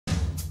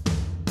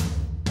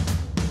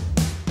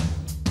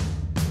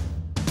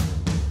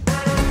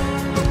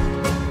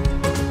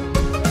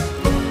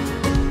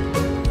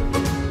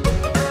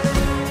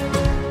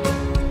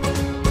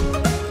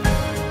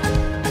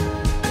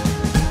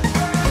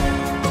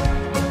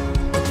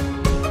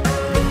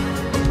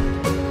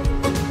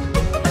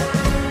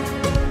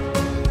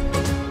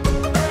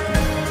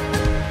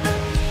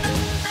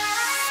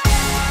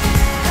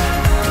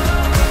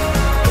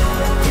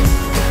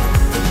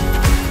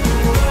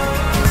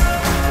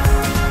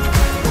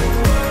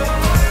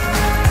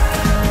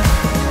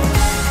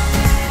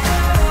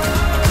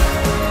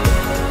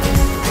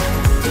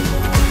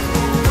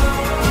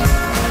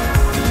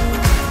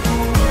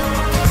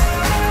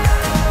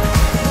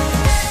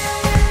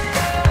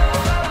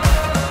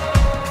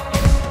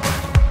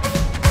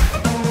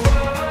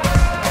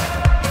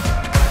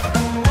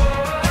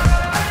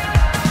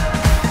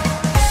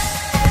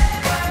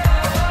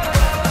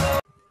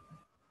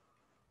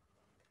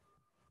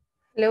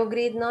Hello,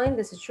 grade 9.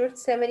 This is short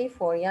summary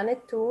for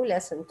Unit 2,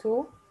 Lesson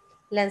 2,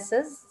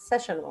 Lenses,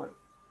 Session 1.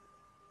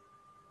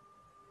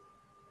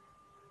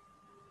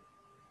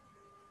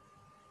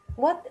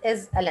 What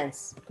is a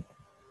lens?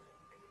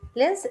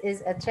 Lens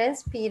is a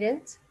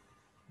transparent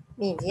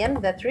medium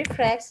that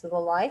refracts the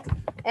light,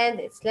 and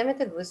it's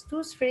limited with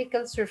two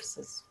spherical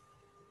surfaces.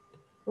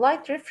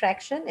 Light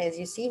refraction, as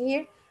you see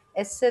here,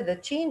 is the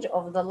change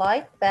of the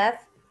light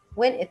path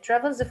when it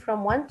travels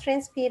from one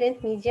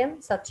transparent medium,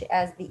 such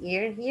as the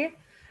air here,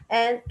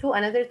 and to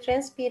another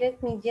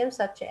transparent medium,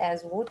 such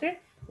as water.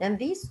 And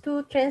these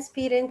two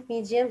transparent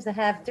mediums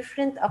have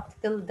different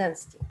optical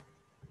density.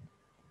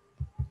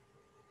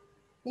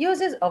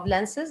 Uses of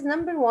lenses.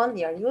 Number 1,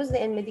 they are used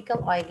in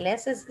medical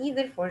eyeglasses,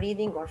 either for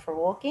reading or for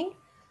walking.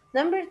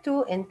 Number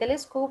 2, in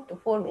telescope to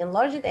form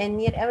enlarged and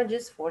near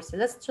images for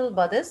celestial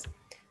bodies.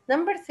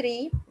 Number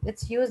 3,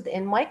 it's used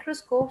in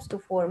microscopes to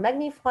form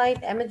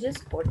magnified images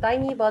for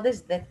tiny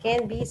bodies that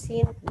can be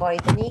seen by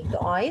the naked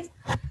eyes.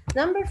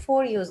 Number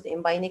 4, used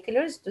in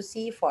binoculars to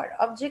see far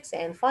objects.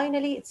 And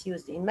finally, it's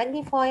used in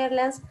magnifier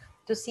lens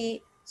to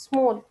see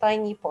small,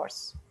 tiny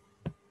parts.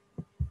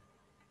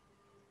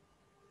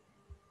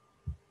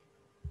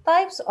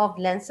 Types of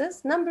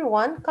lenses. Number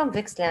 1,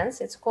 convex lens.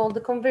 It's called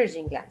the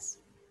converging lens.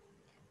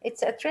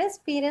 It's a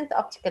transparent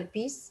optical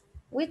piece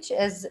which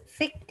is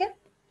thick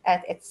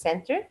at its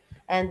center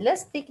and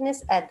less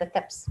thickness at the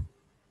tips.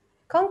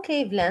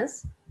 Concave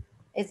lens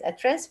is a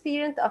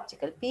transparent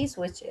optical piece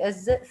which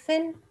is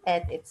thin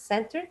at its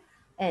center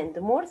and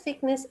more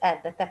thickness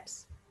at the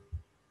tips.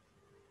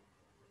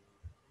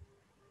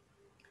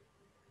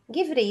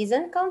 Give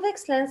reason.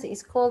 Convex lens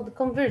is called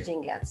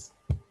converging lens,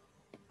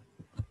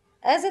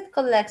 as it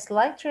collects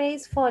light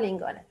rays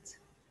falling on it.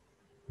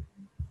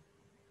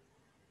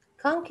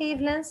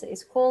 Concave lens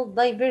is called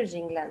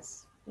diverging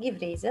lens. Give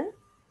reason,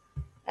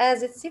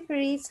 as it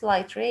separates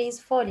light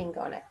rays falling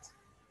on it.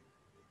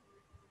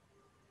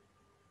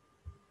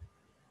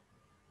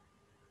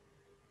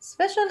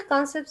 Special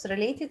concepts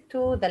related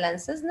to the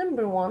lenses.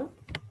 Number 1,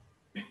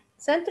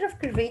 center of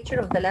curvature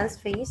of the lens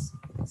face,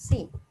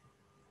 C.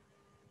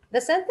 The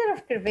center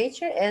of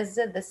curvature is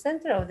the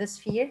center of the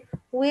sphere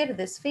where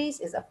this face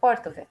is a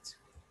part of it.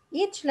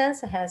 Each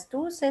lens has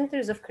two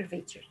centers of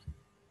curvature.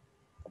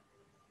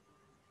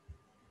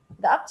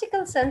 The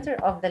optical center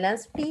of the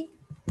lens P,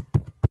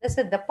 this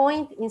is the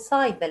point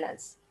inside the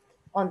lens,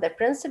 on the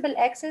principal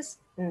axis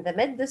in the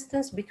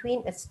mid-distance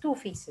between its two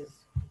faces.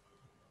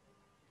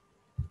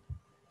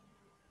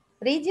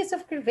 Radius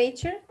of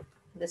curvature,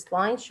 this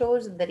line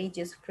shows the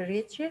radius of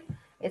curvature.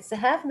 It's the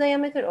half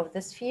diameter of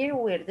the sphere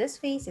where this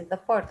face is the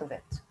part of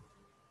it.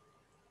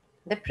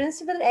 The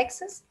principal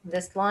axis,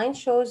 this line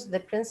shows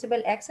the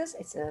principal axis.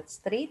 It's a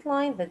straight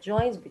line that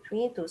joins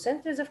between two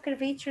centers of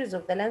curvatures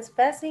of the lens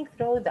passing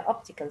through the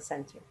optical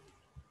center.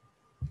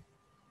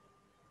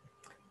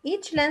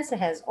 Each lens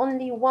has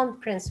only one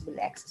principal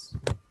axis.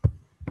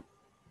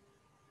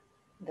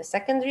 The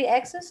secondary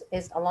axis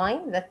is a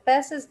line that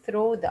passes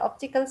through the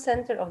optical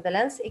center of the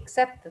lens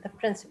except the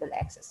principal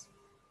axis.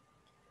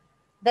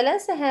 The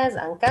lens has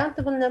an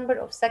uncountable number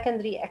of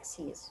secondary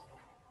axes.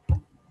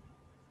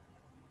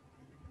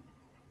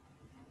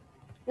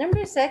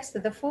 Number 6,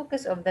 the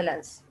focus of the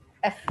lens,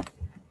 F,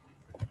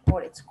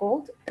 or it's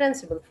called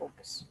principal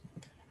focus.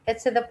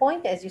 It's the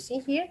point, as you see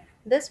here,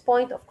 this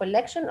point of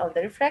collection of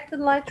the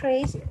refracted light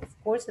rays.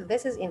 Of course,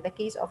 this is in the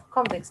case of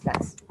convex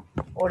lens,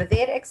 or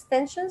their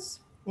extensions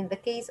in the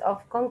case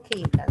of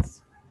concave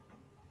lens.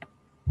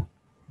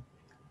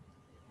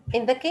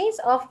 In the case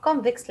of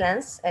convex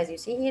lens, as you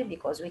see here,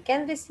 because we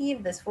can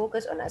receive this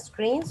focus on a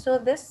screen, so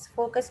this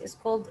focus is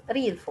called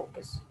real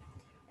focus.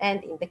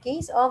 And in the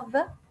case of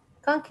the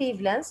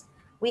concave lens,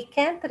 we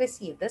can't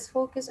receive this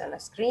focus on a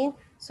screen,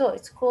 so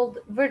it's called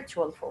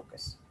virtual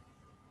focus.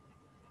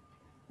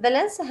 The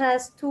lens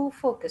has two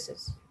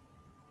focuses.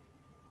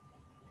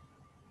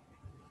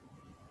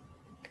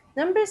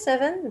 Number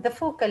 7, the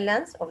focal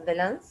length of the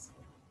lens.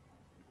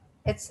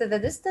 It's the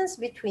distance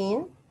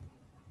between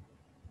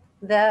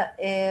the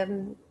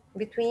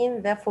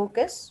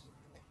focus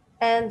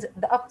and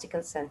the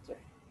optical center.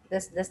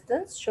 This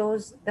distance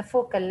shows the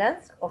focal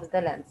length of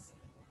the lens.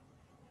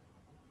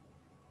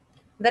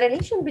 The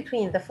relation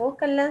between the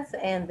focal length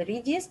and the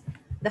radius,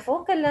 the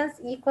focal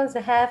length equals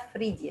half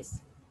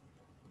radius.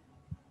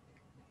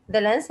 The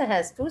lens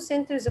has two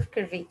centers of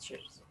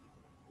curvatures.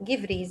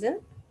 Give reason,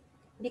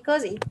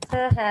 because it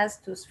has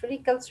two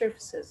spherical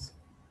surfaces.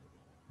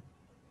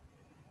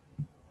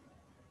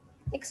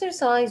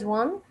 Exercise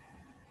 1.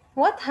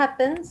 What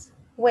happens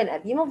when a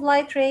beam of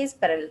light rays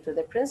parallel to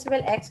the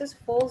principal axis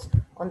falls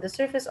on the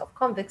surface of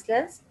convex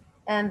lens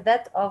and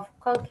that of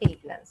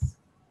concave lens?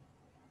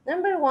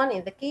 Number 1,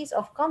 in the case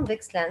of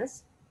convex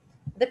lens,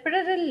 the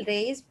parallel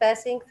rays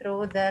passing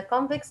through the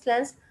convex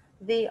lens,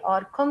 they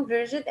are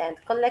converged and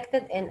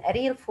collected in a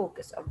real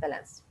focus of the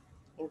lens.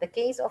 In the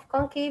case of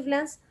concave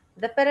lens,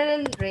 the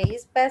parallel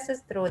rays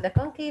passes through the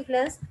concave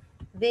lens,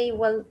 they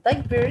will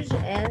diverge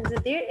and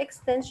their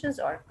extensions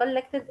are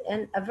collected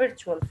in a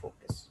virtual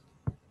focus.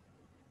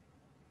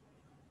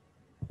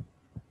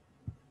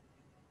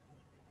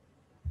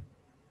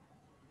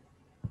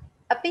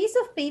 A piece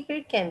of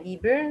paper can be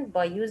burned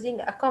by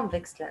using a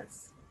convex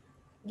lens.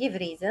 Give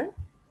reason.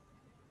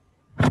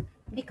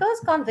 Because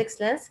convex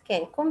lens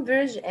can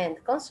converge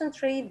and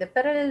concentrate the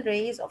parallel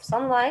rays of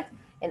sunlight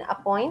in a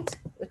point,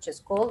 which is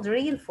called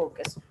real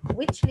focus,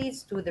 which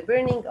leads to the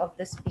burning of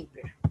this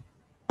paper.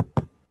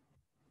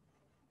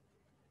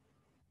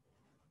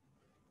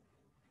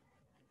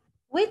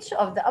 Which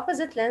of the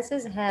opposite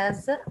lenses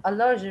has a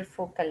larger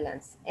focal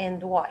length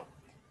and why?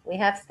 We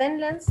have thin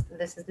lens,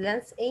 this is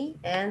lens A,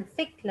 and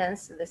thick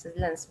lens, this is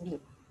lens B.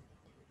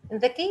 In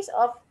the case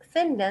of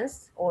thin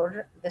lens,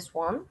 or this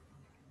one,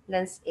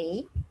 lens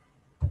A,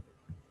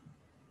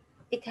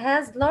 it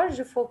has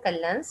larger focal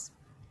length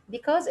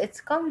because its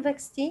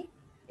convexity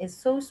is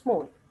so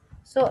small,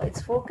 so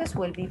its focus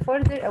will be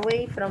further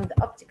away from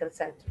the optical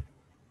center.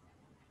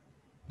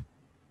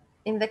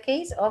 In the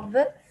case of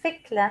the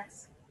thick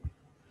lens,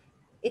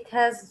 it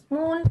has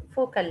small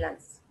focal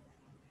length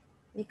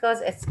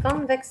because its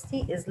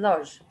convexity is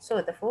large,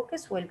 so the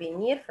focus will be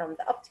near from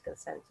the optical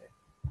center.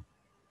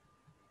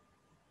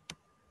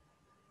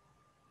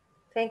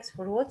 Thanks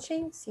for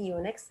watching. See you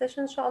next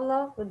session,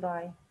 inshallah.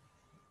 Goodbye.